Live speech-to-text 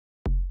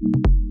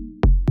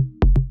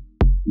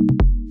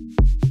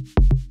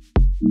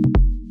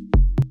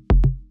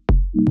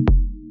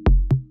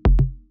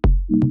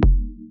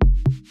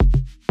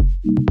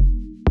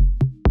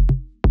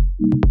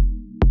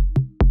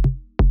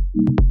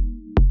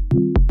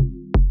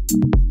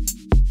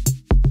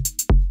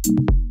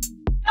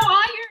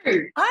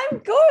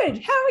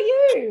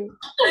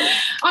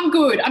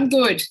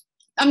good.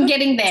 I'm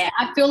getting there.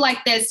 I feel like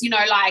there's,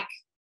 like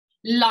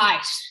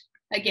light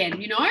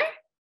again,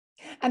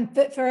 And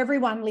for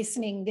everyone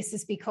listening, this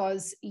is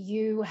because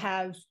you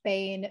have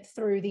been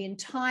through the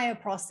entire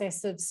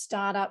process of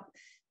startup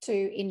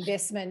to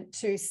investment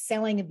to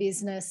selling a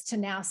business to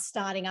now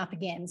starting up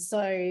again.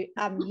 So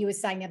you were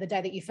saying the other day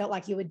that you felt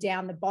like you were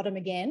down the bottom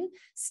again,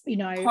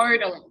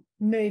 Totally.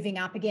 Moving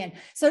up again.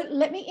 So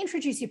let me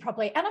introduce you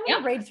properly. And I'm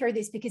going to read through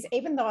this because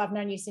even though I've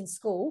known you since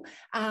school,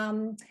 I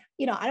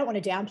don't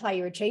want to downplay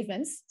your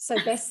achievements. So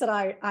best that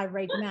I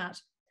read them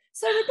out.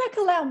 So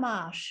Rebecca Lau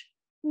Marsh,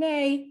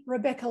 nay,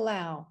 Rebecca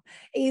Lau,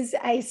 is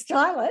a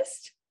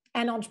stylist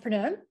and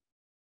entrepreneur.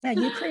 Now,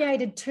 you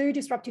created 2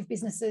 disruptive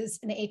businesses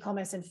in the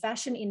e-commerce and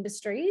fashion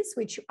industries,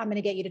 which I'm going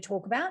to get you to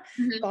talk about,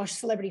 Gosh,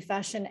 Celebrity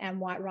Fashion and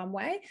White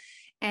Runway.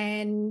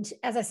 And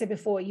as I said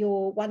before,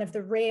 you're one of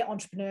the rare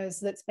entrepreneurs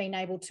that's been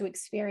able to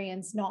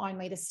experience not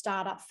only the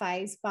startup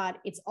phase, but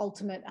its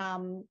ultimate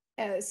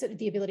sort of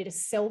the ability to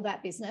sell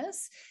that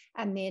business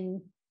and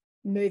then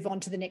move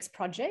on to the next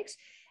project.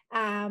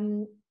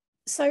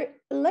 So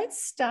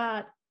let's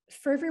start.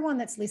 For everyone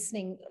that's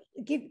listening,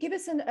 give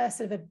us a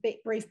sort of a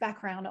brief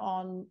background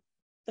on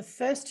the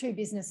first 2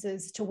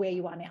 businesses to where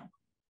you are now.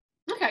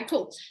 Okay,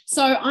 cool.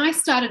 So I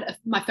started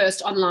my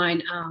first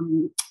online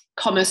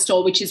commerce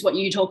store, which is what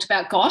you talked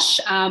about, Gosh,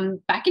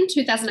 back in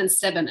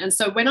 2007. And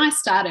so when I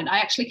started, I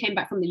actually came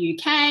back from the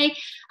UK.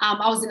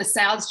 I was in a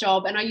sales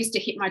job and I used to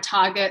hit my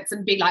targets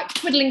and be like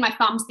twiddling my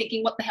thumbs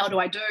thinking, what the hell do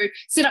I do?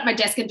 Sit at my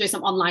desk and do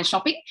some online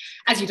shopping,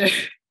 as you do.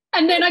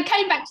 And then I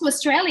came back to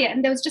Australia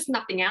and there was just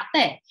nothing out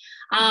there.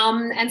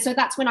 And so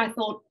that's when I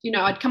thought,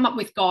 I'd come up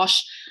with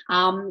Gosh.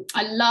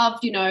 I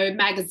loved,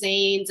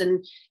 magazines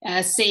and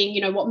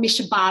seeing, what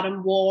Misha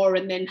Barton wore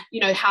and then,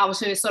 how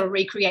to sort of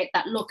recreate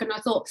that look. And I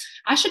thought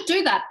I should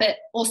do that, but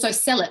also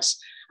sell it.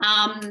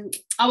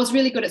 I was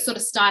really good at sort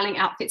of styling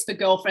outfits for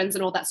girlfriends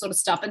and all that sort of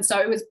stuff. And so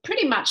it was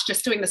pretty much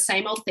just doing the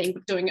same old thing,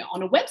 but doing it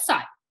on a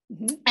website.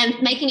 And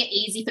making it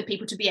easy for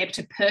people to be able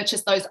to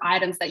purchase those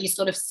items that you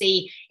sort of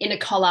see in a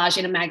collage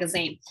in a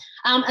magazine.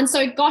 And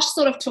so Gosh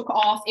sort of took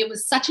off. It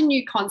was such a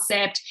new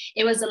concept.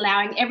 It was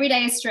allowing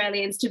everyday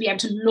Australians to be able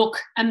to look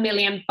 $1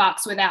 million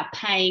without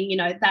paying,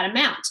 that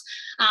amount.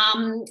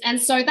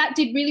 And so that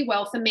did really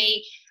well for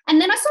me. And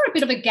then I saw a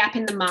bit of a gap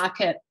in the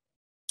market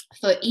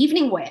for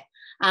evening wear.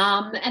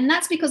 And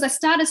that's because I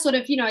started sort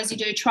of, as you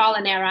do, trial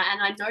and error,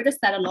 and I noticed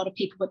that a lot of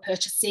people were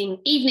purchasing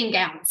evening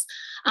gowns.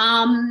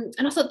 And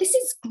I thought, this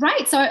is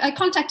great. So I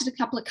contacted a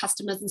couple of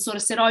customers and sort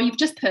of said, oh, you've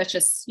just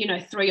purchased,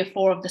 3 or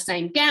 4 of the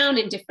same gown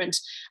in different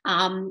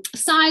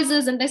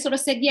sizes. And they sort of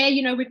said, yeah,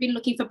 we've been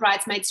looking for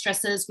bridesmaids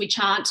dresses, which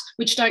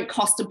don't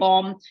cost a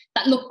bomb,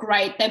 that look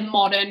great, they're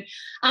modern.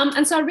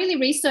 And so I really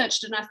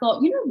researched and I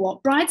thought, you know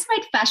what,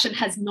 bridesmaid fashion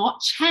has not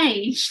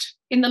changed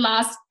in the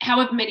last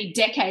however many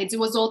decades. It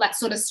was all that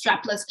sort of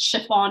strapless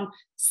chiffon,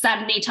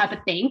 satiny type of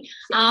thing.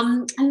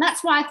 And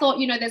that's why I thought,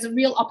 there's a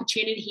real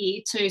opportunity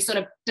here to sort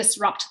of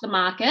disrupt the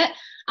market,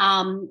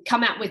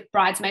 come out with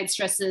bridesmaids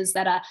dresses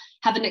that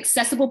have an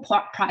accessible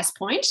price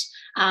point.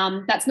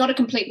 That's not a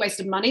complete waste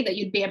of money, that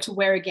you'd be able to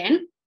wear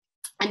again.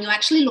 And you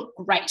actually look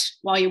great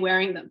while you're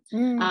wearing them.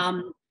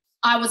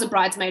 I was a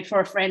bridesmaid for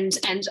a friend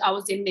and I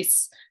was in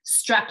this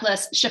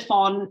strapless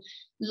chiffon,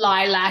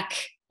 lilac,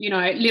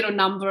 little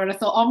number. And I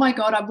thought, oh my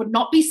God, I would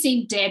not be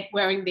seen dead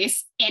wearing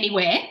this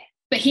anywhere.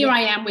 But here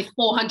I am with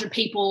 400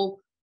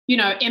 people,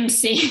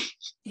 MC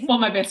for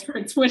my best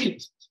friend's wedding,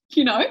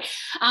 So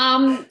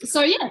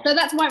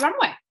that's White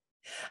Runway.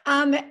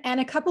 And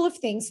a couple of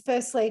things.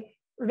 Firstly,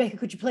 Rebecca,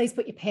 could you please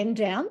put your pen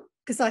down?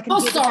 Because I can.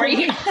 Oh, sorry.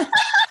 Clicking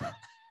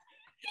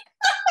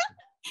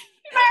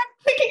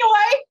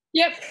away.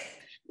 Yep.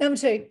 Number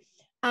 2.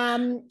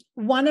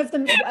 One of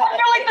them. I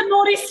feel like the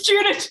naughty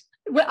student.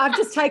 Well, I've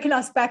just taken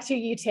us back to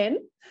year 10.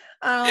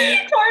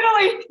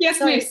 Totally. Yes,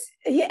 miss.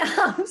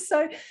 Yeah.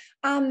 So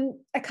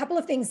a couple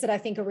of things that I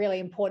think are really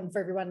important for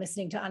everyone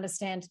listening to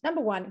understand.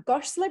 Number 1,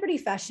 Gosh, Celebrity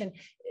Fashion.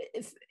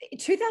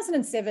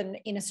 2007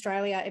 in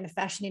Australia in the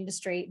fashion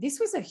industry, this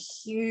was a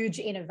huge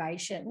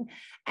innovation,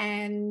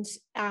 and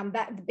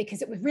that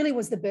because it really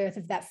was the birth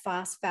of that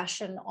fast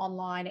fashion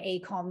online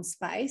e-com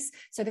space.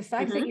 So the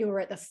fact that you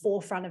were at the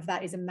forefront of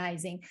that is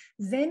amazing.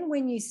 Then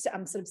when you sort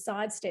of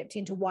sidestepped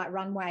into White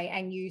Runway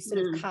and you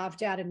sort of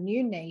carved out a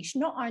new niche,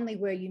 not only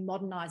were you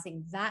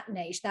modernizing that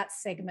niche, that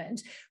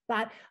segment,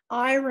 but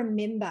I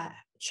remember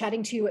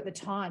chatting to you at the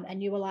time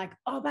and you were like,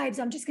 oh, babes,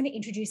 I'm just going to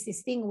introduce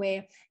this thing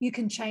where you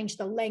can change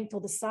the length or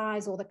the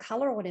size or the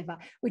color or whatever,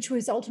 which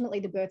was ultimately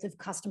the birth of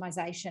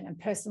customization and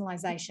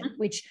personalization,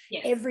 which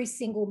every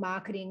single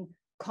marketing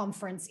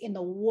conference in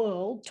the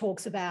world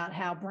talks about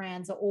how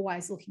brands are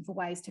always looking for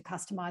ways to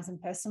customize and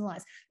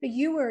personalize. But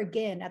you were,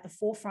 again, at the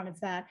forefront of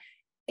that,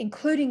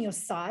 including your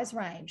size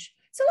range.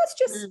 So let's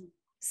just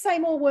say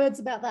more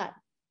words about that.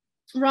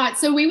 Right.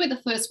 So we were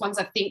the first ones,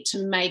 I think,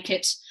 to make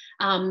it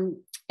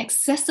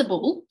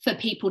accessible for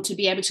people to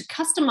be able to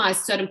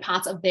customize certain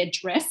parts of their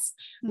dress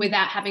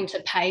without having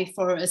to pay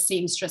for a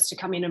seamstress to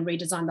come in and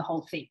redesign the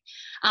whole thing.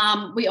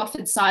 We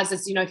offered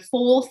sizes,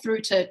 4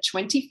 through to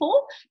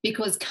 24,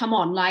 because come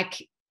on,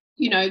 like,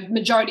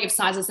 majority of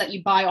sizes that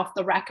you buy off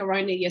the rack are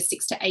only a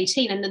 6 to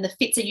 18, and then the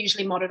fits are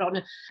usually modeled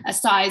on a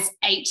size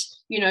 8,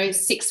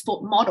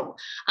 6-foot model.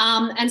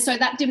 And so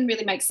that didn't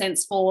really make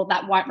sense for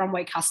that white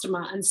runway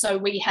customer. And so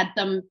we had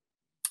them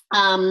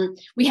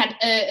we had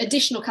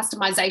additional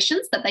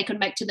customizations that they could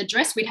make to the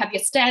dress. We'd have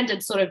your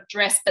standard sort of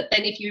dress, but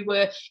then if you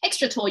were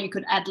extra tall, you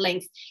could add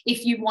length.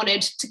 If you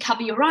wanted to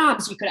cover your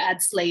arms, you could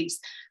add sleeves.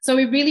 So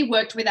we really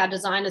worked with our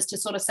designers to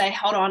sort of say,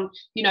 hold on,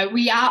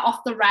 we are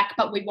off the rack,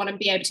 but we want to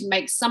be able to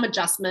make some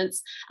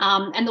adjustments.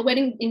 And the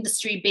wedding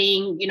industry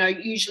being,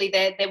 usually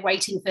they're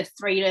waiting for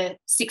 3 to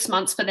 6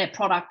 months for their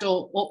product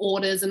or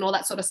orders and all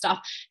that sort of stuff.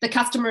 The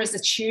customer is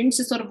attuned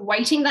to sort of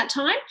waiting that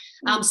time.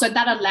 So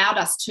that allowed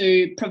us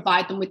to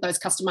provide them with those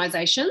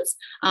customizations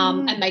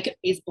and make it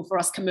feasible for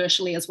us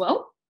commercially as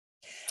well.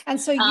 And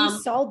so you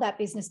sold that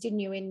business, didn't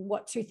you, in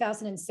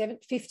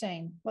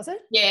 2015, was it?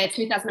 Yeah,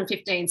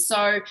 2015.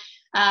 So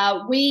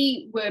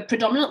we were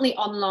predominantly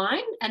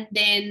online, and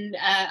then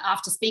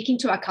after speaking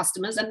to our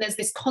customers, and there's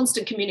this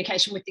constant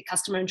communication with the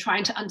customer and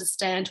trying to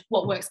understand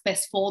what works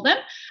best for them.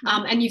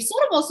 And you've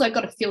sort of also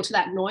got to filter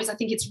that noise. I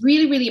think it's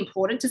really, really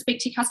important to speak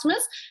to your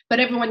customers,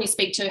 but everyone you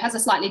speak to has a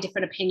slightly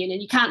different opinion,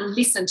 and you can't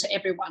listen to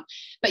everyone.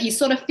 But you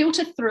sort of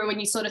filter through and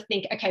you sort of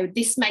think, okay,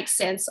 this makes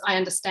sense. I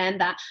understand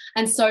that.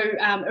 And so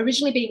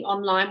originally being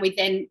online, we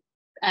then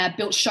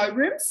built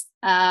showrooms.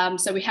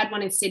 So we had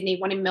one in Sydney,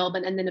 one in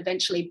Melbourne, and then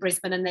eventually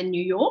Brisbane, and then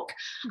New York.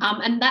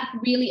 And that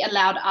really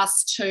allowed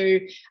us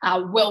to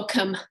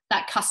welcome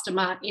that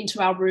customer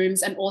into our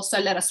rooms, and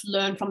also let us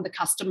learn from the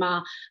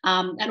customer,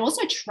 and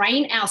also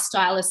train our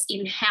stylists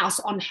in-house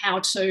on how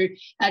to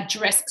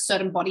dress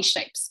certain body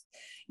shapes.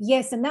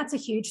 Yes, and that's a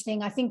huge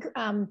thing. I think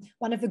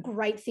one of the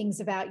great things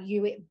about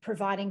you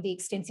providing the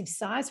extensive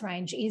size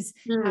range is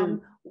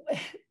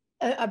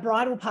a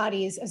bridal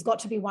party has got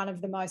to be one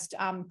of the most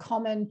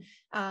common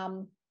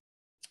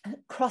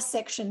cross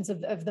sections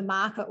of the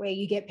market, where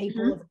you get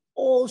people of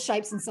all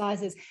shapes and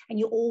sizes, and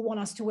you all want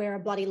us to wear a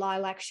bloody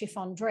lilac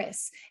chiffon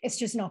dress. It's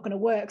just not going to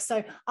work.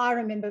 So I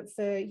remember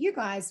for you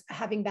guys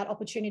having that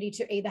opportunity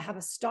to either have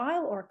a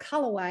style or a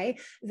colorway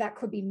that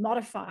could be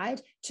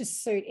modified to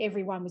suit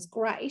everyone was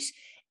great.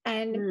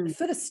 And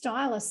for the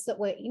stylists that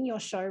were in your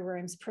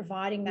showrooms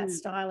providing that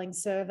styling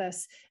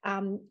service,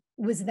 do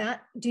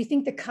you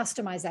think the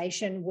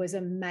customization was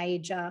a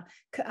major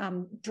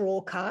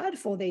draw card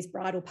for these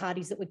bridal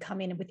parties that would come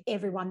in and with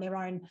everyone their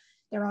own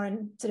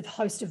sort of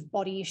host of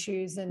body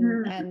issues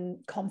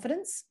and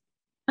confidence?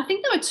 I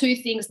think there were two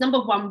things. Number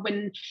one,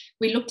 when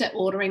we looked at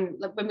ordering,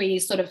 when we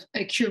sort of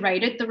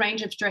curated the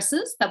range of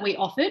dresses that we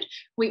offered,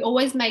 we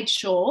always made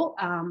sure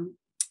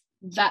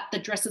that the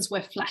dresses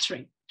were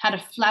flattering, had a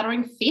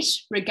flattering fit,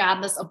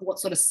 regardless of what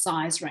sort of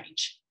size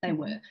range they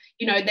were.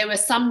 There were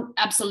some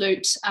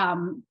absolute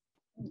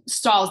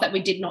styles that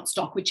we did not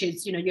stock, which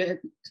is, your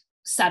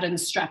satin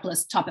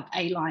strapless type of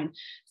A-line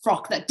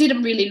frock that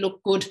didn't really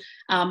look good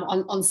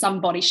on some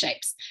body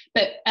shapes.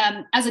 But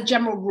as a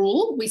general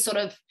rule, we sort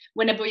of,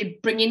 whenever we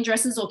bring in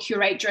dresses or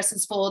curate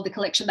dresses for the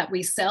collection that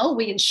we sell,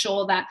 we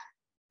ensure that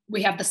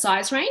we have the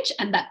size range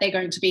and that they're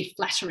going to be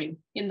flattering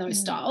in those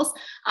styles.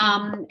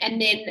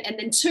 And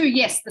then two,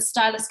 yes, the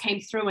stylist came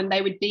through and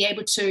they would be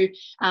able to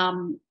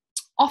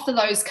offer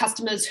those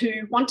customers who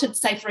wanted,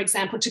 say, for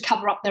example, to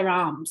cover up their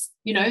arms.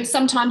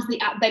 Sometimes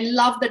they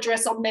love the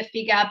dress on their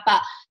figure,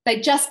 but they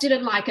just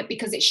didn't like it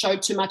because it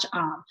showed too much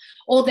arm.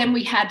 Or then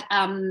we had,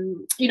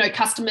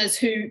 customers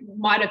who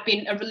might have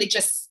been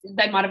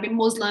they might have been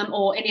Muslim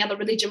or any other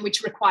religion,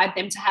 which required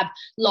them to have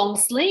long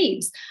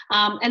sleeves.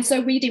 And so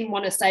we didn't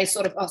want to say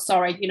sort of, oh,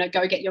 sorry,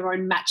 go get your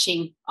own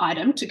matching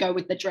item to go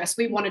with the dress.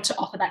 We wanted to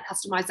offer that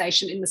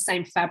customization in the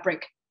same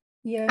fabric.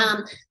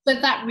 Yeah. So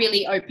that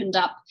really opened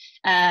up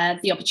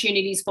the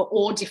opportunities for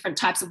all different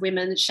types of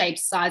women,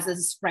 shapes,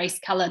 sizes, race,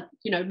 color,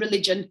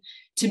 religion,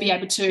 to be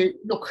able to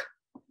look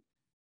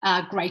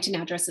great in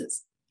our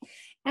dresses.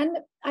 And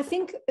I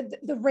think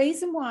the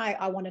reason why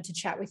I wanted to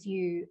chat with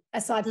you,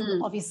 aside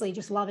from obviously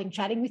just loving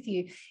chatting with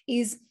you,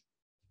 is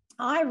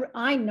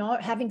I know,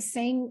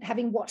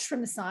 having watched from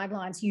the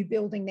sidelines, you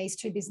building these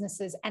two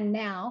businesses, and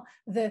now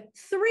the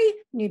 3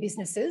 new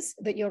businesses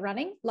that you're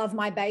running: Love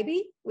My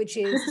Baby, which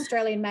is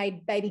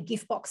Australian-made baby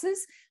gift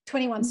boxes;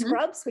 21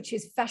 Scrubs, which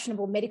is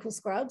fashionable medical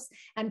scrubs;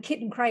 and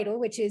Kit and Cradle,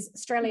 which is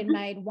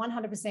Australian-made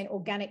 100%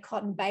 organic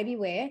cotton baby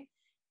wear.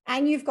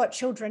 And you've got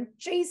children.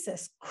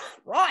 Jesus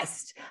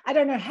Christ, I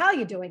don't know how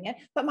you're doing it,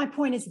 but my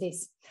point is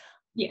this.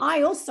 Yeah.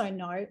 I also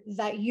know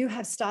that you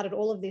have started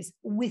all of this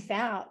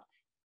without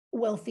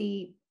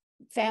wealthy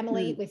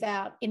family,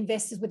 without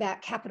investors,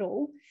 without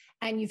capital,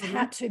 and you've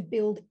had to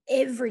build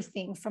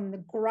everything from the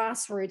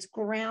grassroots,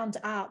 ground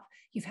up.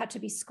 You've had to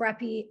be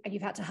scrappy and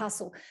you've had to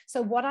hustle.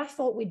 So what I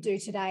thought we'd do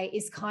today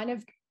is kind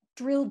of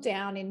drill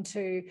down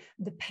into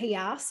the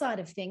PR side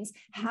of things.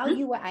 How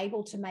you were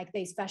able to make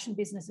these fashion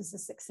businesses a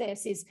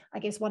success is, I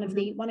guess, one of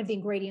the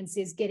ingredients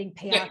is getting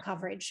PR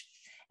coverage.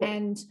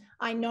 And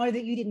I know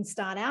that you didn't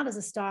start out as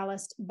a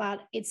stylist,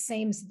 but it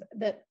seems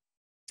that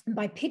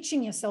by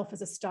pitching yourself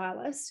as a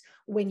stylist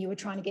when you were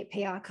trying to get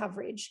PR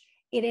coverage,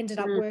 it ended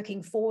up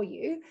working for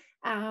you.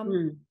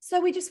 So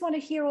we just want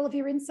to hear all of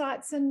your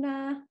insights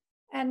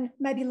and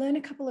maybe learn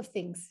a couple of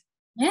things.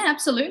 Yeah,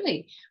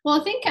 absolutely. Well,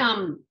 I think,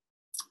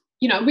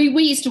 you know,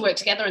 we used to work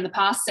together in the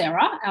past,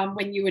 Sarah,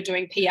 when you were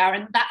doing PR,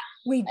 and that,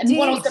 we and did.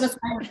 what I was going to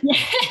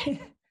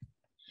say,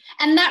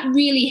 and that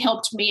really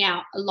helped me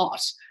out a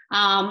lot.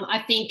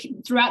 I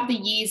think throughout the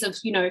years of,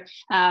 you know,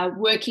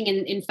 working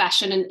in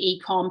fashion and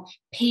e-com,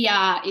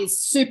 PR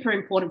is super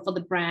important for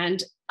the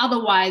brand.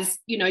 Otherwise,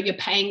 you know, you're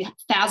paying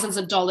thousands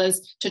of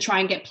dollars to try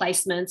and get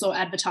placements or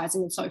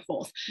advertising and so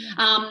forth.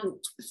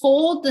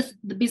 For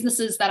the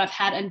businesses that I've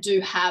had and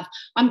do have,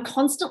 I'm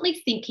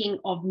constantly thinking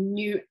of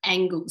new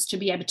angles to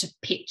be able to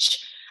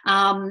pitch.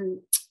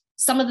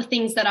 Some of the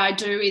things that I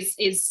do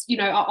is, you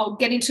know, I'll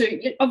get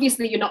into,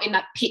 obviously you're not in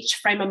that pitch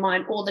frame of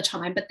mind all the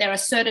time, but there are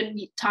certain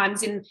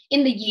times in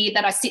the year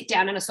that I sit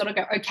down and I sort of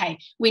go, okay,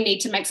 we need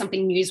to make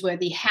something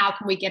newsworthy. How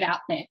can we get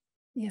out there?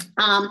 Yeah.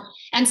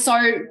 And so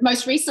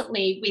most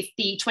recently with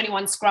the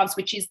 21 Scrubs,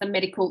 which is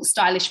the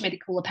stylish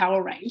medical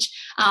apparel range,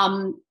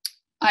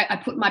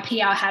 I put my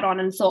PR hat on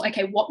and thought,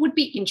 okay, what would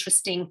be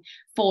interesting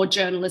for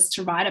journalists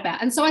to write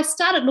about? And so I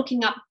started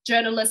looking up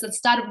journalists and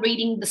started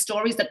reading the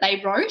stories that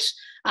they wrote.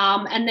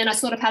 And then I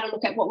sort of had a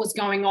look at what was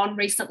going on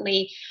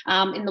recently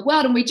in the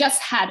world. And we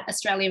just had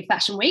Australian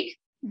Fashion Week.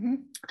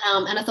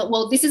 And I thought,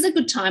 well, this is a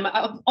good time.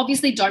 I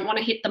obviously don't want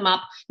to hit them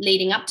up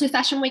leading up to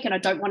Fashion Week, and I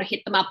don't want to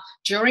hit them up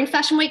during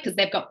Fashion Week because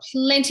they've got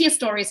plenty of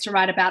stories to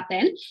write about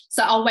then.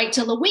 So I'll wait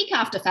till a week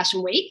after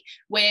Fashion Week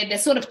where they're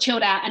sort of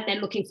chilled out and they're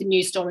looking for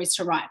new stories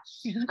to write.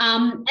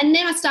 And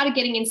then I started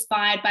getting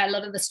inspired by a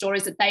lot of the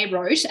stories that they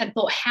wrote and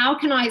thought, how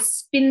can I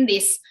spin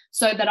this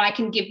so that I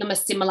can give them a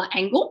similar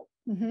angle?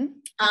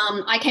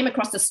 I came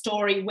across a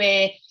story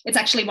where it's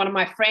actually one of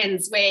my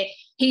friends where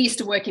he used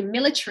to work in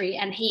military,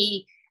 and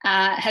he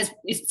has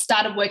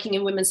started working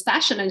in women's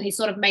fashion, and he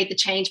sort of made the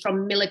change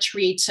from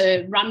military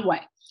to runway.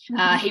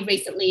 He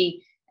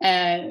recently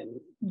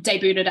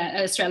debuted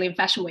at Australian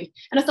Fashion Week.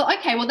 And I thought,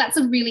 okay, well, that's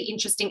a really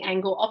interesting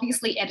angle.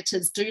 Obviously,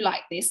 editors do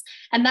like this.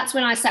 And that's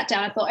when I sat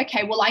down and thought,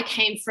 okay, well, I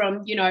came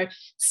from, you know,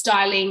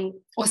 styling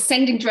or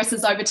sending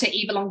dresses over to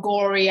Eva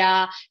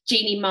Longoria,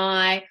 Jeannie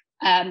Mai,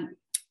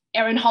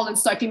 Erin Holland,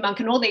 Sophie Monk,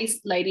 and all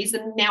these ladies.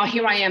 And now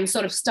here I am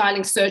sort of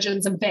styling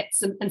surgeons and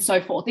vets and so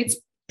forth. It's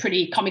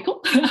pretty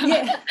comical.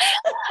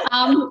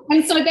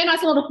 And so then I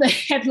thought of the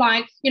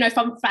headline, you know,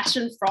 from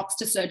fashion frocks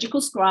to surgical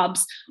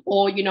scrubs,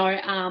 or, you know,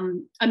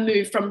 a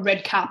move from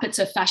red carpet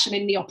to fashion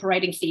in the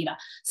operating theatre.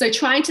 So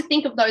trying to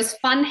think of those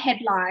fun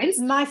headlines.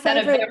 My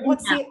favorite,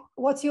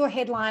 what's your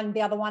headline?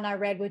 The other one I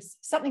read was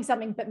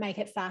something, but make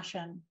it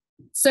fashion.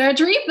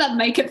 Surgery, but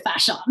make it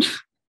fashion.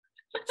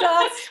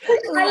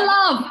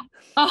 I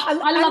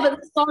love it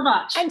so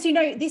much. And you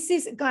know, this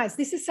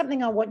is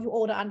something I want you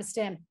all to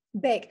understand.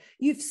 Beck,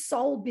 you've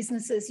sold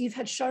businesses, you've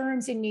had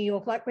showrooms in New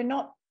York, like we're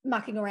not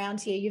mucking around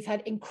here. You've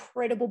had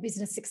incredible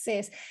business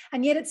success,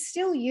 and yet it's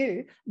still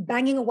you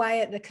banging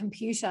away at the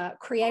computer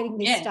creating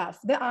this stuff.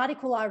 The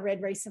article I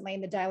read recently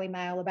in the Daily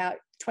Mail about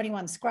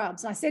 21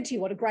 Scrubs, and I said to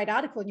you, what a great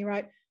article, and you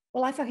wrote,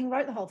 well, I fucking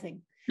wrote the whole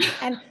thing.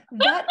 And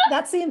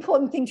that's the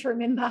important thing to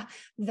remember,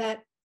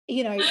 that,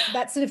 you know,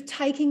 that sort of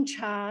taking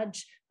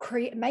charge,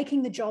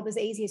 making the job as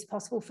easy as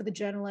possible for the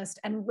journalist,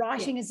 and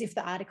writing as if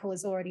the article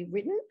is already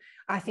written,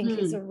 I think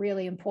is a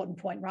really important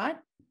point, right?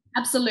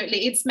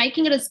 Absolutely. It's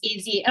making it as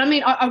easy. I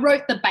mean, I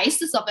wrote the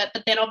basis of it,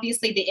 but then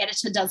obviously the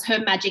editor does her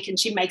magic and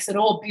she makes it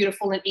all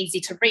beautiful and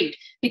easy to read,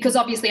 because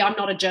obviously I'm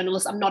not a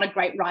journalist, I'm not a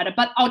great writer,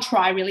 but I'll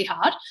try really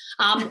hard.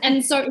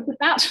 And so it's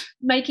about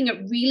making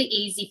it really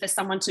easy for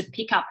someone to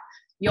pick up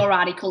your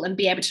article and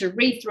be able to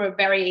read through it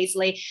very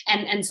easily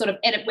and sort of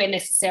edit where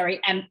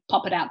necessary and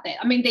pop it out there.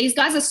 I mean, these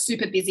guys are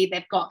super busy.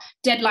 They've got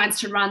deadlines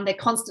to run. They're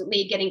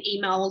constantly getting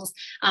emails.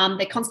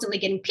 They're constantly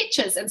getting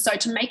pictures. And so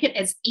to make it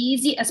as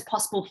easy as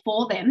possible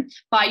for them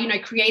by, you know,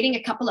 creating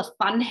a couple of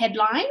fun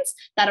headlines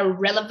that are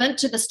relevant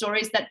to the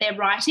stories that they're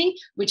writing,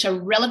 which are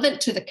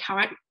relevant to the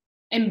current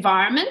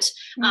environment,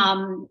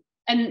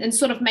 and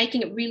sort of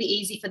making it really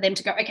easy for them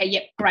to go, okay,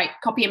 yep, great,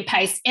 copy and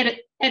paste,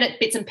 edit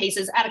bits and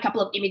pieces, add a couple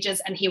of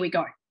images, and here we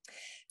go.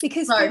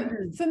 Because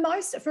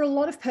for a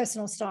lot of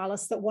personal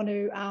stylists that want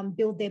to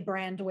build their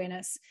brand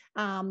awareness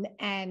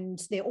and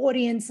their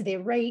audience, their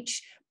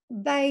reach,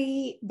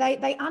 they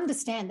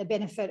understand the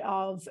benefit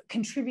of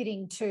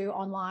contributing to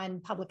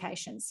online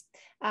publications.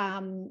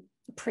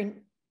 Print,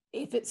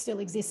 if it still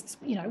exists,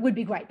 you know, would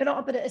be great,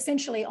 but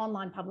essentially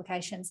online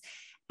publications.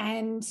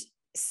 And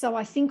so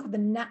I think the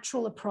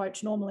natural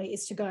approach normally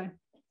is to go,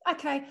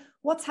 okay,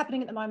 what's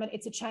happening at the moment?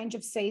 It's a change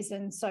of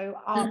season. So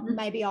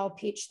maybe I'll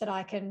pitch that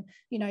I can,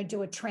 you know,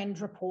 do a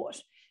trend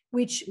report,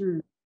 which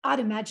I'd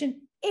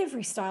imagine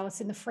every stylist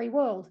in the free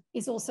world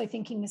is also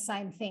thinking the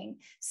same thing.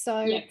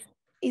 So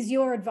is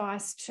your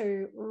advice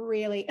to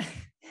really,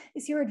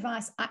 is your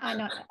advice, I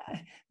know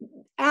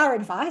our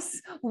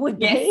advice would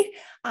be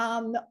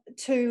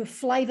to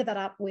flavour that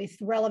up with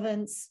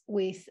relevance,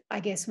 with, I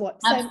guess, what?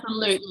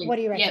 Absolutely. So what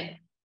do you reckon? Yeah,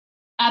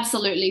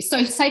 absolutely.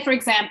 So say, for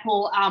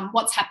example,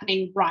 what's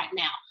happening right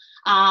now?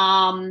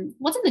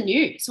 What's in the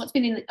news? What's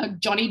been in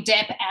Johnny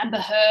Depp, Amber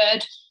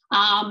Heard?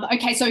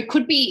 Okay, so it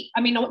could be,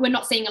 I mean, we're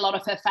not seeing a lot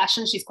of her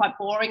fashion. She's quite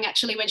boring,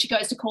 actually, when she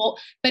goes to court.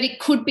 But it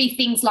could be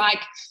things like,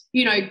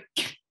 you know,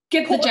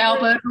 get the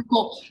jailbird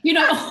report, you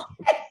know,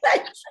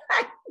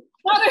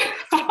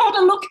 how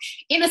to look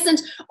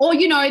innocent, or,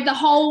 you know, the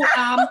whole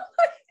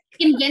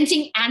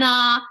inventing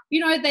Anna, you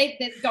know, they're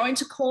going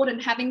to court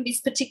and having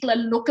this particular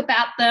look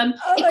about them.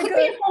 It could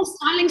be a whole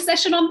styling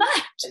session on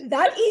that.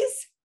 That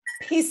is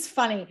piss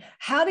funny.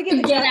 How to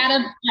get out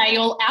of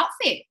jail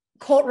outfit.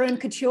 Courtroom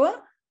couture.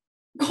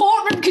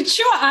 Courtroom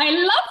couture. I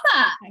love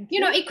that. You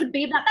know, it could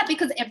be about that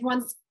because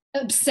everyone's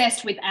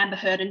obsessed with Amber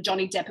Heard and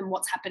Johnny Depp and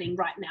what's happening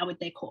right now with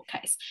their court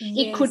case.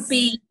 It could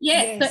be,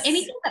 so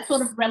anything that's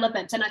sort of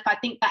relevant. And if I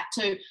think back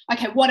to,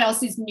 okay, what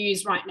else is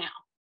news right now?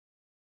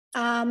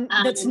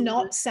 That's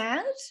not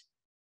sad?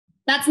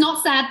 That's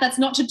not sad. That's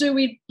not to do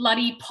with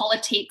bloody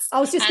politics. I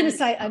was just going to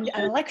say an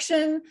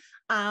election,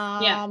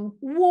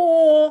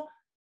 war,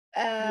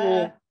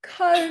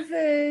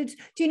 COVID.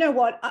 Do you know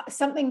what?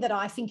 Something that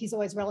I think is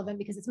always relevant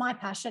because it's my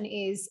passion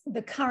is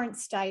the current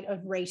state of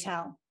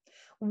retail.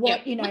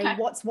 You know,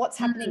 what's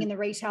happening in the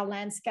retail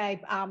landscape.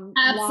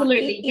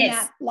 Absolutely,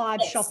 in-app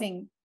live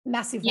shopping,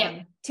 massive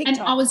one. TikTok.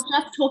 And I was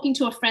just talking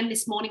to a friend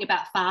this morning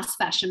about fast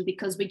fashion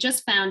because we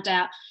just found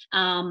out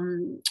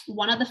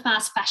one of the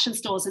fast fashion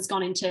stores has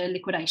gone into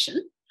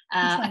liquidation.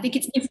 I think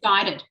it's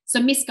Misguided.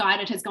 So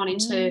Misguided has gone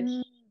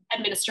into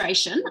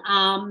administration.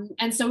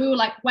 And so we were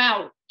like,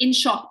 wow, in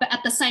shock. But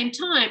at the same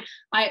time,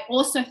 I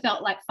also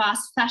felt like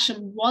fast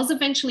fashion was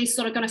eventually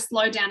sort of going to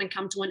slow down and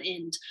come to an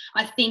end.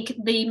 I think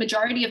the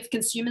majority of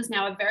consumers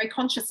now are very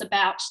conscious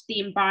about the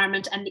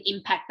environment and the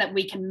impact that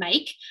we can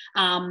make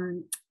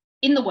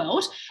in the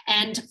world,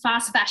 and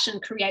fast fashion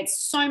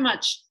creates so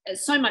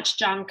much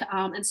junk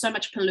and so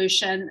much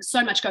pollution,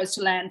 so much goes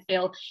to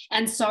landfill.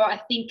 And so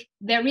I think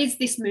there is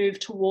this move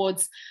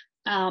towards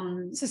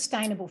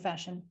sustainable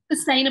fashion.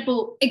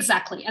 Sustainable,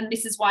 exactly. And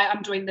this is why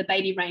I'm doing the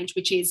baby range,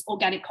 which is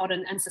organic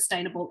cotton and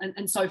sustainable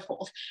and so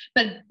forth.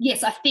 But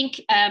yes, I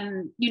think,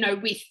 you know,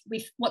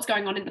 with what's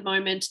going on at the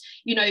moment,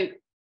 you know,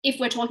 if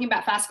we're talking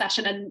about fast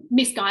fashion and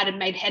Misguided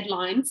made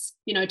headlines,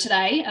 you know,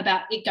 today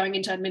about it going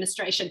into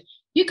administration,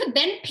 you could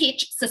then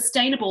pitch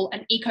sustainable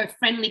and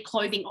eco-friendly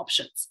clothing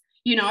options,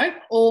 you know,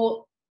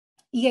 or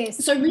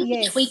so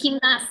really tweaking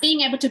that,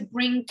 being able to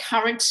bring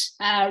current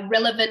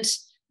relevant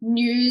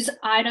news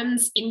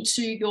items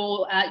into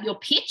your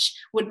pitch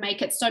would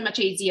make it so much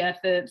easier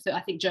for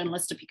I think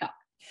journalists to pick up.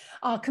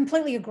 I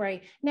completely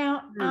agree.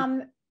 Now,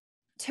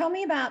 tell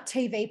me about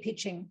TV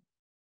pitching,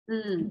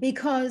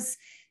 because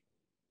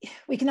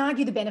we can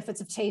argue the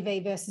benefits of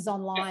TV versus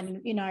online,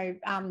 and, you know,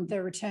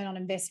 the return on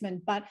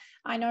investment. But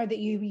I know that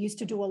you used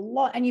to do a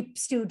lot, and you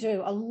still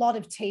do a lot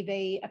of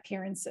TV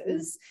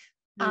appearances.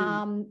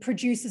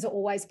 Producers are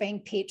always being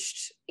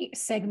pitched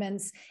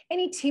segments.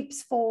 Any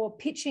tips for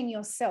pitching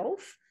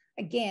yourself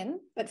again,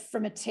 but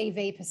from a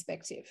TV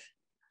perspective?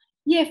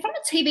 Yeah, from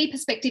a TV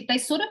perspective, they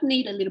sort of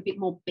need a little bit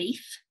more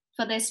beef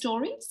for their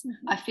stories.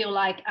 I feel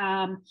like,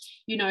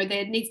 you know,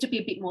 there needs to be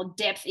a bit more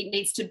depth. It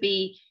needs to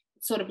be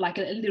sort of like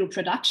a little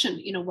production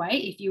in a way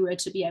if you were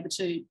to be able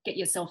to get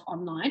yourself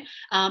online.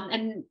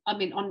 And I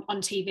mean,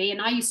 on TV,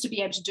 and I used to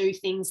be able to do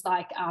things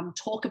like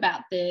talk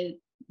about the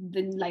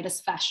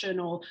latest fashion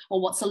or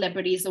what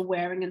celebrities are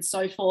wearing and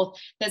so forth.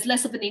 There's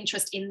less of an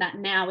interest in that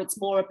now.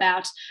 It's more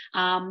about,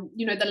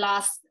 you know, the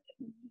last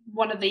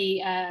one of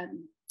the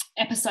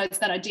episodes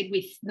that I did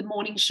with the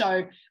morning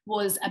show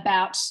was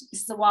about,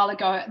 this is a while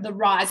ago, the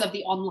rise of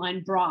the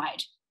online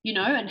bride, you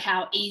know, and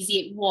how easy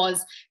it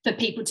was for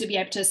people to be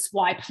able to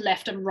swipe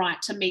left and right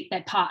to meet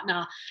their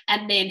partner,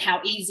 and then how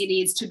easy it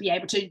is to be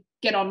able to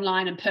get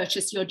online and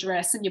purchase your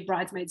dress and your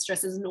bridesmaids'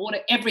 dresses and order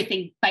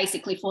everything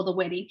basically for the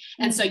wedding.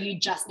 And so you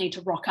just need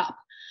to rock up.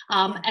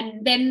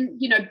 And then,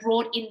 you know,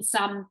 brought in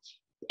some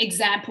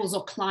examples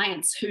or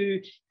clients who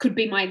could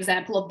be my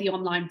example of the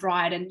online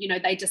bride, and, you know,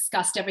 they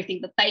discussed everything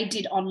that they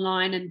did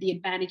online and the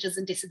advantages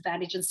and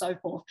disadvantages and so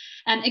forth.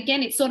 And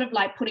again, it's sort of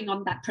like putting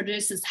on that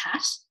producer's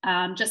hat,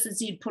 just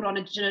as you'd put on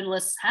a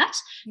journalist's hat,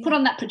 put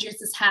on that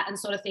producer's hat and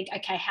sort of think,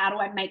 okay, how do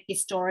I make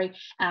this story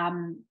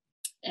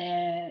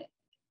a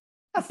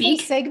full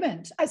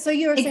segment? So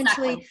you're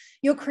essentially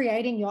you're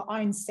creating your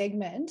own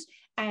segment,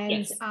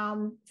 and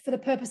for the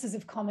purposes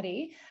of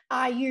comedy,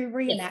 are you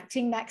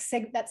reenacting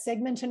that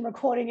segment and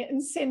recording it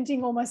and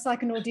sending almost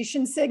like an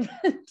audition segment?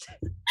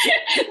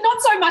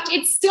 Not so much.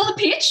 It's still a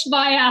pitch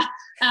via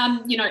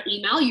you know,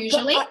 email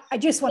usually. I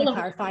just want to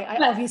clarify.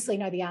 I obviously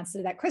know the answer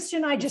to that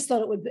question. I just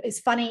thought it would be as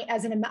funny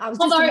as I was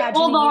just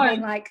imagining you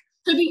being like,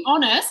 to be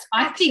honest,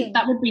 I think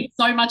that would be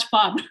so much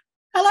fun.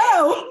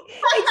 Hello.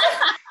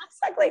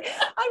 Exactly.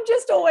 I'm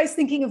just always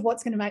thinking of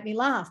what's going to make me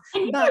laugh.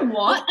 And you know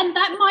what? And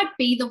that might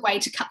be the way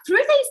to cut through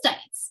these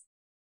days.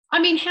 I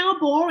mean, how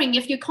boring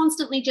if you're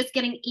constantly just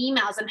getting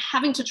emails and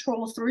having to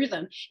trawl through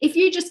them. If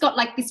you just got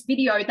like this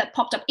video that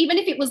popped up, even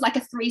if it was like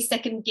a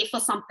 3-second GIF or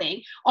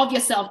something of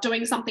yourself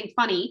doing something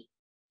funny,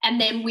 and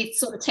then with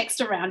sort of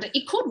text around it,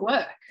 it could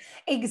work.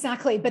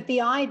 Exactly. But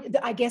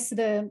I guess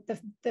the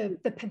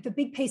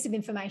big piece of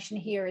information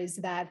here is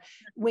that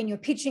when you're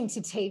pitching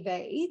to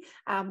TV,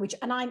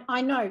 and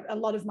I know a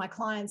lot of my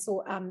clients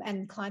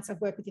and clients I've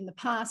worked with in the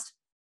past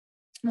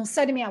will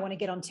say to me, I want to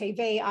get on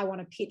TV. I want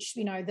to pitch,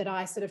 that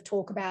I sort of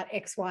talk about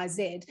X, Y,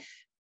 Z.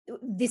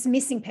 This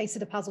missing piece of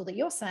the puzzle that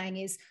you're saying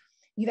is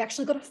you've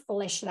actually got to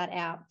flesh that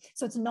out.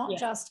 So it's not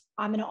just,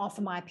 I'm going to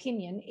offer my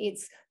opinion.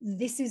 It's,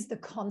 this is the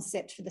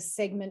concept for the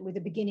segment with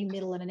a beginning,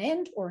 middle, and an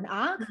end, or an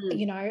arc.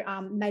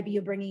 Maybe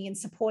you're bringing in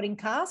supporting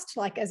cast,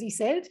 like, as you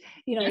said,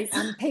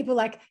 people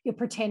like your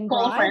pretend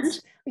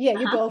brides. Yeah,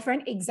 your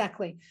girlfriend.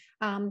 Exactly.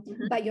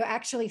 But you're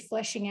actually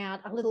fleshing out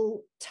a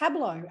little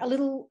tableau, a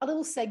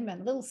little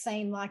segment, a little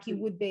scene, like you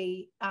would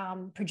be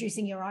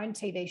producing your own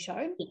TV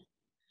show.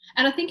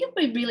 And I think it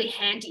would be really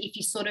handy if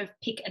you sort of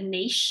pick a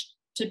niche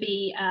to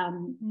be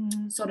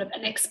sort of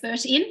an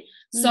expert in.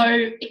 So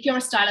if you're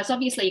a stylist,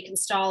 obviously you can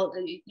style,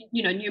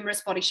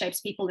 numerous body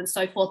shapes, people and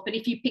so forth. But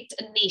if you picked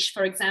a niche,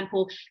 for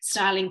example,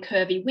 styling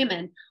curvy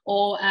women,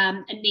 or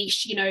a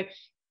niche,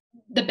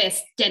 the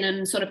best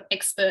denim sort of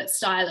expert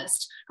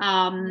stylist,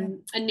 a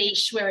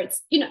niche where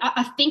it's,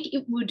 I think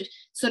it would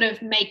sort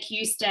of make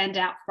you stand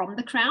out from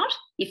the crowd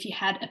if you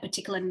had a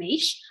particular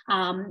niche.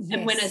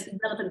 And when a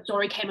relevant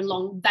story came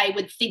along, they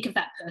would think of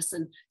that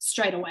person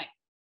straight away.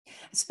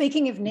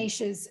 Speaking of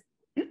niches,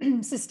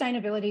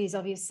 sustainability is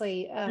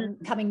obviously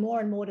coming more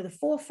and more to the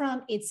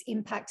forefront. It's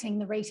impacting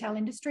the retail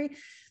industry.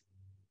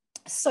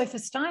 So for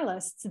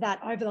stylists that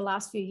over the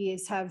last few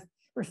years have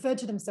referred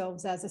to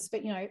themselves as a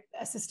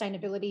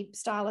sustainability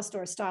stylist,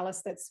 or a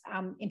stylist that's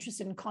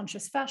interested in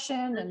conscious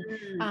fashion,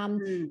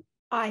 and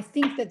I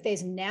think that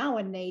there's now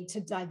a need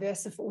to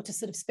diversify, or to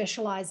sort of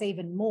specialize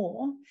even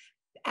more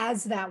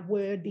as that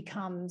word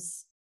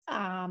becomes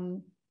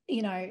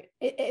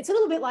it's a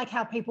little bit like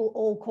how people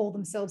all call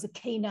themselves a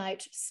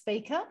keynote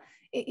speaker,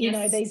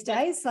 these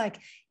days. Like,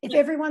 if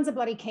everyone's a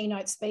bloody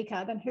keynote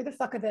speaker, then who the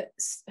fuck are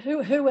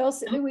who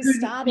else, who is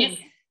starting?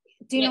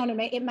 Do you know what I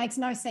mean? It makes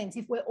no sense.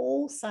 If we're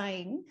all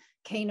saying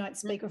keynote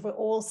speaker, if we're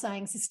all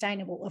saying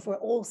sustainable, if we're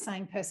all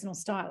saying personal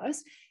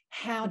stylist,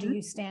 how do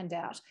you stand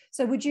out?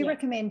 So would you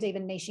recommend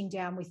even niching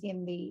down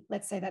within the,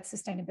 let's say, that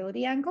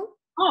sustainability angle?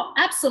 Oh,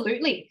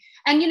 absolutely.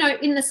 And,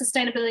 in the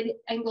sustainability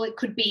angle, it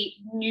could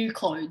be new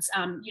clothes.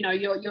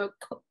 You're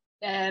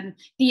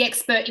the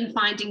expert in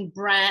finding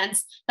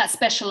brands that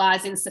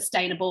specialize in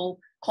sustainable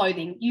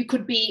clothing. You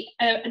could be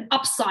an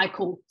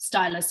upcycle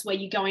stylist, where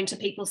you go into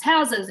people's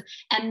houses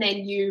and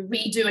then you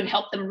redo and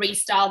help them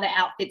restyle their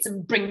outfits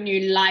and bring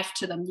new life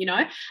to them,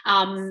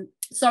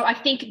 So I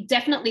think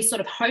definitely sort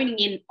of honing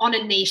in on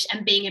a niche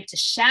and being able to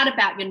shout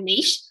about your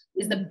niche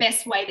is the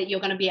best way that you're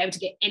going to be able to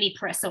get any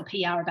press or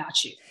PR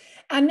about you.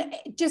 And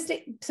just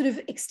sort of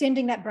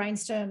extending that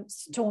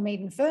brainstorm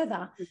even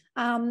further,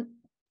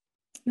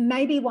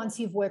 maybe once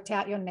you've worked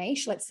out your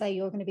niche, let's say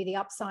you're going to be the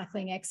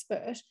upcycling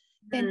expert,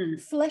 then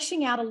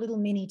fleshing out a little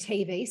mini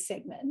TV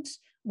segment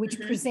which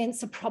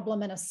presents a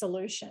problem and a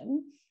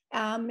solution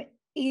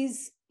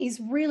is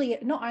really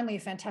not only a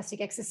fantastic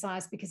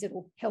exercise because it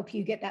will help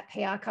you get that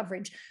PR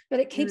coverage,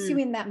 but it keeps you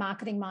in that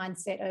marketing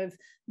mindset of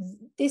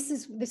this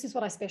is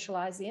what I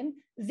specialize in.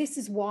 This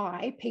is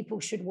why people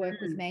should work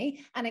with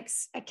me. And it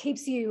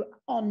keeps you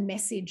on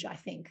message, I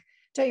think.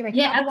 Don't you reckon?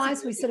 Yeah, otherwise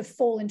absolutely. we sort of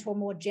fall into a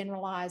more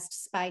generalized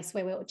space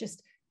where we're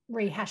just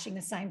rehashing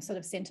the same sort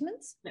of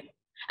sentiments. Yeah.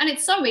 And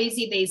it's so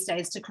easy these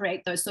days to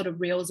create those sort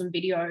of reels and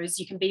videos.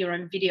 You can be your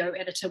own video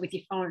editor with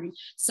your phone.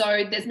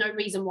 So there's no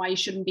reason why you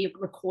shouldn't be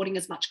recording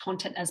as much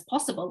content as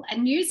possible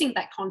and using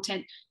that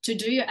content to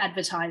do your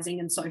advertising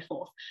and so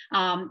forth.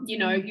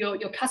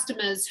 Your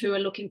customers who are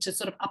looking to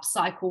sort of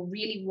upcycle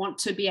really want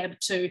to be able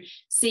to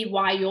see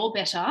why you're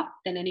better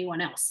than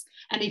anyone else.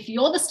 And if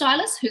you're the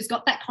stylist who's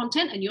got that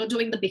content and you're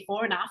doing the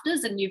before and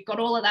afters and you've got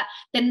all of that,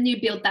 then you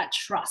build that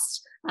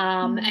trust.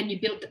 And you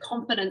build the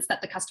confidence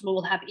that the customer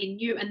will have in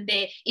you, and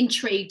they're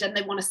intrigued and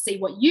they want to see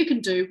what you can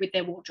do with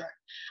their wardrobe.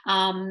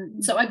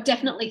 So I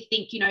definitely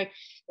think,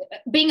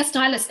 being a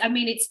stylist, I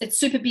mean, it's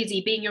super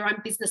busy being your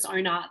own business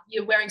owner.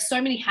 You're wearing so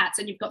many hats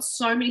and you've got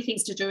so many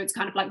things to do. It's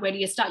kind of like, where do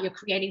you start? You're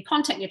creating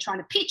content, you're trying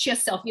to pitch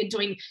yourself, you're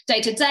doing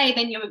day to day,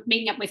 then you're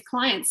meeting up with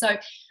clients. So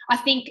I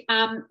think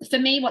for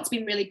me, what's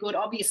been really good,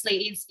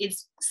 obviously,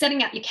 is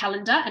setting out your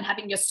calendar and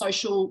having your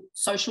social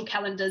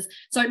calendars.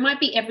 So it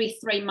might be every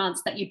 3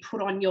 months that you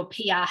put on your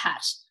PR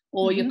hat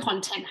or your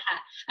content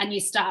hat, and you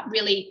start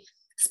really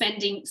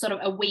spending sort of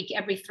a week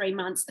every 3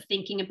 months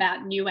thinking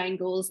about new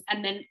angles,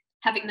 and then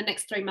having the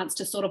next 3 months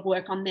to sort of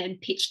work on them,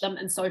 pitch them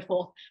and so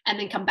forth, and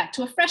then come back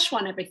to a fresh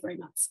one every 3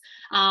 months.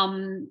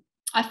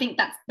 I think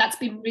that's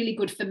been really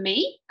good for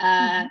me,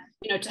 to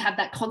have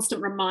that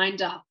constant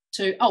reminder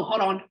to, oh,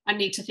 hold on, I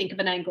need to think of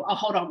an angle. Oh,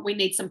 hold on, we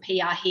need some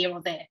PR here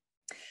or there.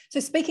 So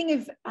speaking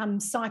of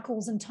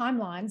cycles and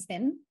timelines,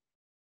 then,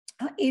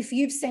 if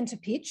you've sent a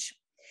pitch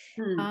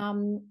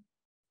and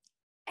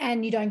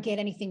you don't get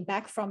anything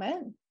back from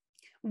it,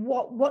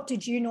 what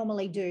did you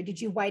normally do?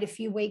 Did you wait a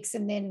few weeks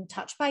and then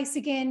touch base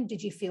again?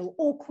 Did you feel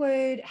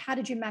awkward? How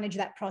did you manage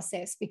that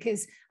process?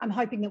 Because I'm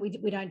hoping that we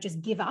don't just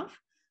give up.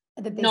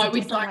 That there's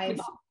we don't give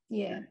up.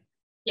 Yeah.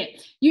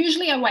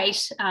 Usually I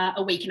wait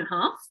a week and a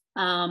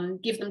half,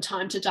 give them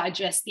time to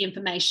digest the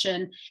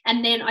information.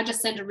 And then I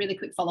just send a really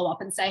quick follow-up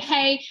and say,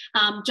 hey,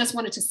 just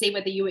wanted to see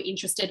whether you were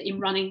interested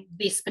in running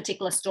this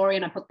particular story.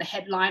 And I put the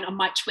headline. I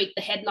might tweak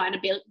the headline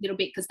little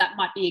bit because that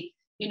might be,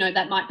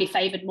 that might be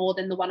favored more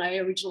than the one I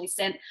originally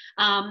sent.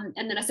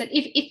 And then I said,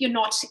 if you're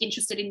not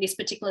interested in this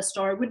particular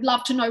story, we'd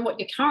love to know what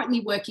you're currently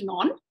working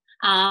on,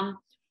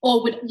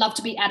 or would love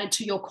to be added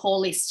to your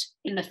call list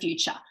in the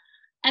future.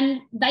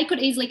 And they could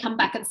easily come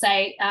back and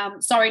say,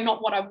 sorry,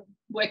 not what I'm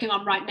working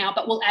on right now,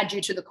 but we'll add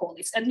you to the call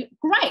list. And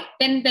great,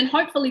 then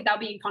hopefully they'll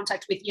be in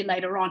contact with you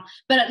later on.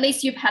 But at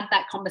least you've had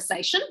that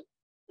conversation.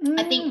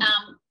 I think,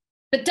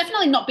 but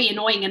definitely not be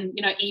annoying and,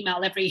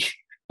 email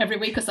every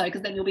week or so,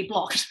 because then you'll be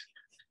blocked.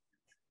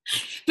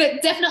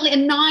 But definitely a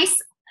nice,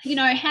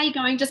 how you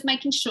going, just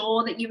making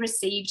sure that you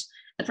received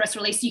the press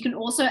release. You can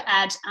also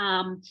add,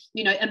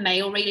 a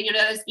mail reader,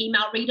 those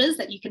email readers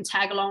that you can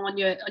tag along on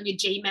your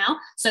Gmail,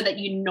 so that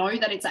you know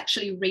that it's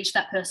actually reached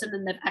that person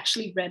and they've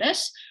actually read it,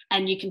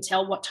 and you can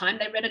tell what time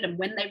they read it and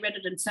when they read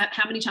it and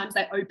how many times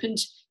they opened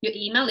your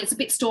email. It's a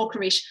bit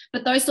stalkerish,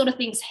 but those sort of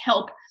things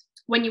help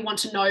when you want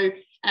to know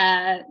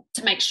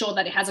to make sure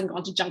that it hasn't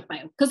gone to junk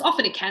mail, because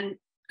often it can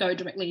go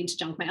directly into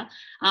junk mail.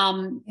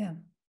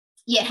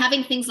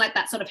 Having things like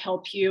that sort of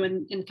help you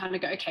and kind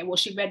of go, okay, well,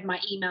 she read my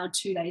email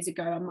 2 days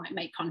ago. I might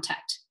make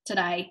contact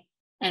today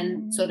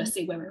and sort of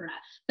see where we're at.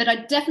 But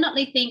I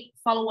definitely think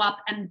follow up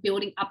and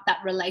building up that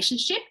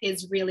relationship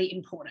is really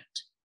important.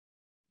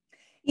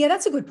 Yeah,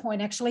 that's a good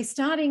point, actually.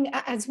 Starting,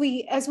 as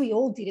we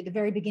all did at the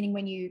very beginning,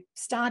 when you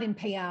start in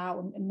PR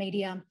or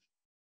media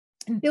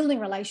and building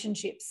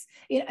relationships,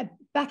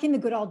 back in the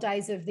good old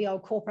days of the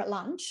old corporate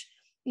lunch,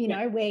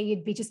 where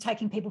you'd be just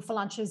taking people for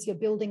lunches, you're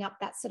building up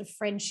that sort of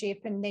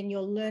friendship, and then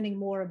you're learning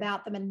more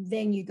about them, and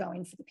then you go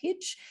in for the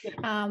pitch,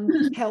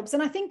 helps.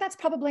 And I think that's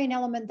probably an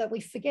element that we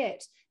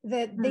forget,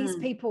 that these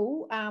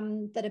people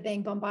that are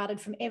being bombarded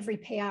from every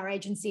PR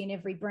agency and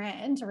every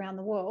brand around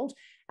the world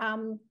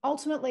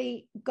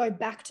ultimately go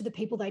back to the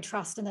people they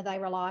trust and that they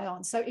rely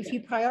on. So if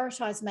you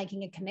prioritize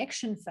making a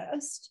connection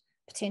first,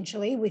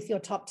 potentially with your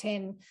top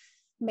 10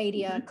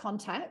 media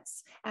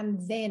contacts, and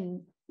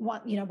then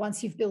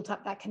once you've built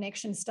up that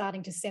connection,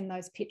 starting to send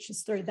those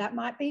pitches through, that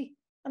might be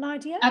an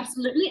idea.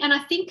 Absolutely. And I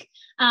think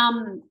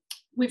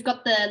we've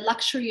got the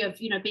luxury of,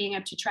 being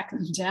able to track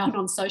them down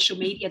on social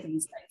media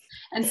these days.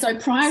 And so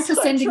prior to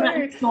sending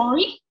that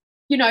story,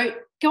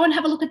 go and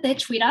have a look at their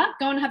Twitter,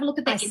 go and have a look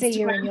at their Instagram. I see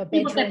you in your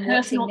bedroom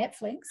watching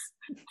Netflix.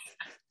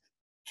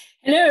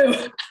 Hello.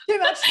 Too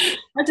much.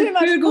 Too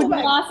much Google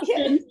Glass.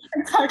 Yeah.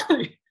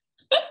 Exactly.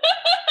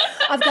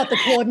 I've got the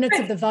coordinates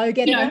of the Vogue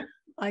editor.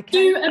 Okay.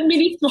 Do a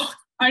mini stalk.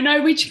 I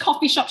know which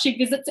coffee shop she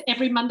visits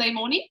every Monday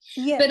morning.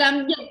 Yeah. But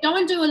go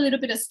and do a little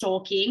bit of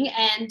stalking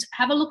and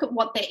have a look at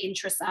what their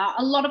interests are.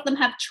 A lot of them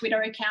have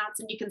Twitter accounts,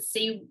 and you can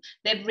see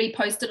they've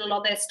reposted a lot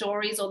of their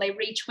stories, or they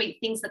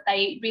retweet things that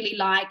they really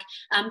like.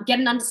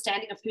 Get an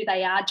understanding of who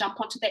they are, jump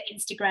onto their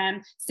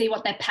Instagram, see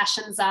what their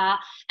passions are,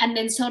 and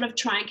then sort of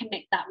try and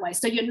connect that way.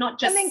 So you're not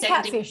just and then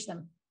catfish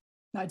them.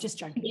 No, just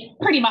joking. Yeah,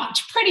 pretty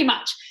much.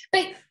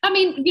 But I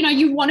mean,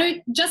 you want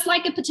to, just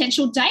like a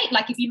potential date,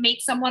 like if you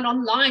meet someone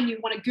online, you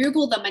want to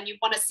Google them and you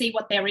want to see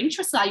what their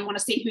interests are. You want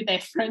to see who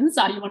their friends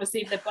are. You want to see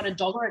if they've got a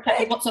dog or a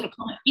cat, or what sort of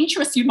common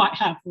interests you might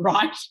have,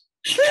 right?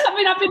 I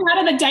mean, I've been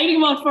out of the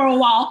dating world for a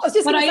while,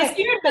 but I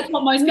assume that's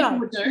what most people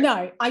would do.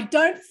 No, I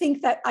don't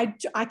think that.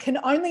 I can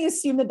only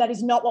assume that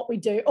is not what we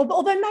do,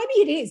 although maybe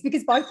it is,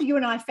 because both of you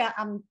and I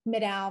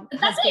met our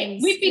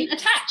husbands. We've been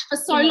attached for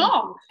so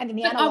long. And in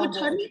the I would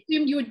totally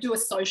assume you would do a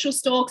social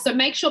stalk. So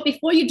make sure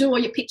before you do all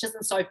your pictures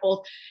and so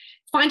forth,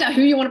 find out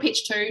who you want to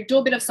pitch to, do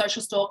a bit of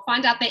social stalk,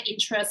 find out their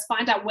interests,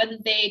 find out whether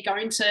they're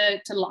going to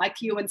like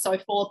you and so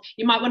forth.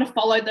 You might want to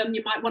follow them.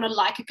 You might want to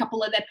like a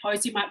couple of their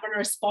posts. You might want to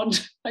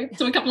respond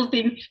to a couple of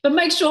things. But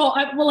make sure,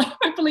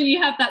 hopefully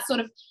you have that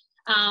sort of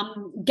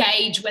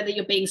gauge whether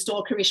you're being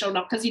stalkerish or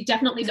not, because you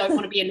definitely don't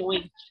want to be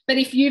annoying. But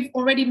if you've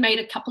already made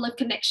a couple of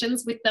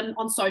connections with them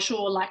on social,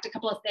 or liked a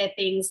couple of their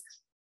things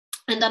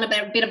and done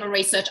a bit of a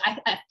research,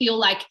 I feel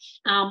like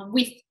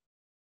with,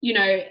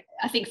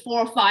 I think 4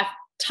 or 5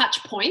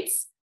 touch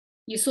points,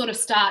 you sort of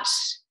start,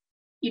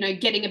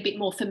 getting a bit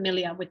more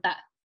familiar with that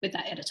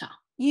editor.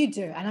 You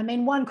do. And I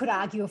mean, one could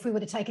argue, if we were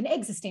to take an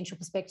existential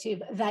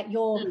perspective, that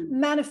you're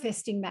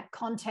manifesting that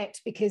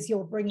contact because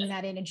you're bringing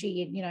that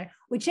energy in,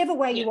 whichever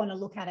way you want to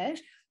look at it.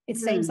 It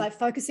seems like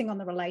focusing on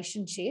the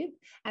relationship,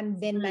 and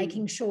then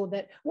making sure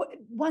that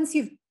once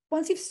you've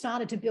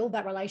started to build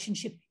that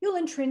relationship, you'll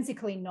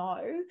intrinsically know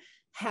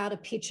how to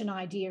pitch an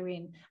idea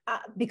in,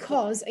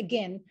 because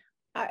again,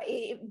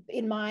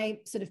 in my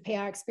sort of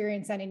PR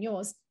experience and in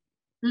yours,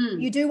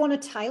 You do want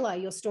to tailor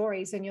your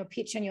stories and your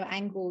pitch and your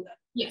angle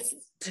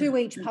to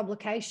each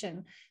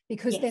publication,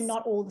 because they're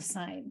not all the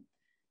same.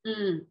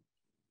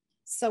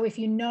 So if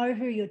you know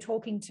who you're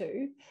talking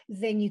to,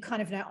 then you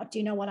kind of know, do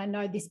you know what, I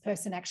know this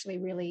person actually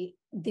really,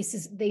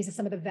 these are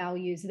some of the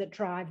values that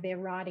drive their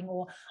writing,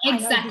 or I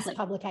know this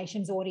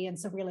publication's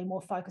audience are really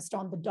more focused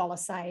on the dollar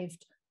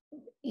saved,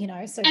 you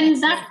know. So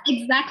that's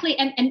exactly,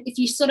 and if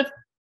you sort of,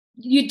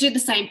 you do the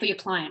same for your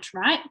client,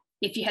 right?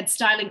 If you had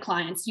styling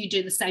clients, you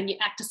do the same. You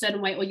act a certain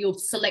way, or you'll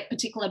select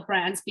particular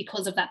brands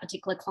because of that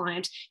particular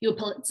client.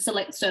 You'll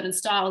select certain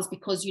styles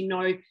because you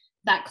know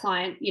that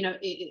client, you know,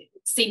 it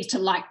seems to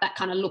like that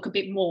kind of look a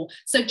bit more.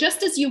 So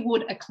just as you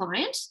would a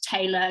client,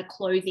 tailor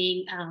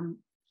clothing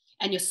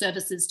and your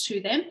services to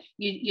them,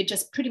 you're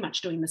just pretty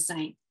much doing the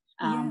same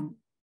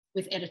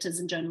with editors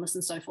and journalists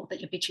and so forth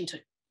that you're pitching to.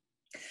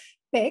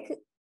 Beck,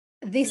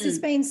 this has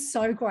been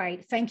so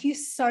great. Thank you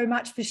so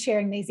much for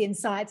sharing these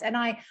insights. And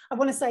I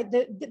want to say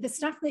the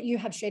stuff that you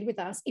have shared with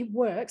us, it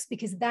works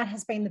because that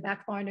has been the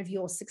backbone of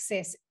your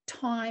success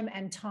time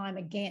and time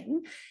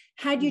again.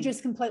 Had you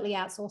just completely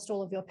outsourced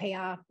all of your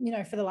PR, you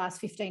know, for the last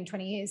 15,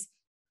 20 years,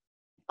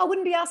 I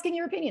wouldn't be asking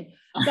your opinion.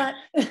 But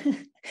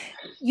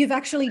you've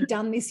actually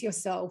done this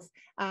yourself.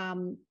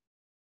 And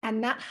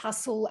that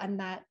hustle and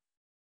that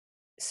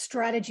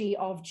strategy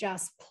of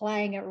just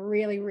playing it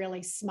really,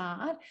 really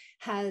smart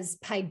has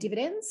paid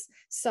dividends.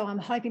 So I'm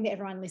hoping that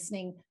everyone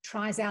listening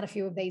tries out a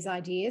few of these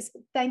ideas.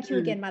 Thank you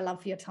again, my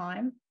love, for your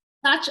time.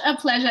 Such a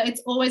pleasure.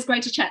 It's always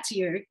great to chat to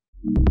you.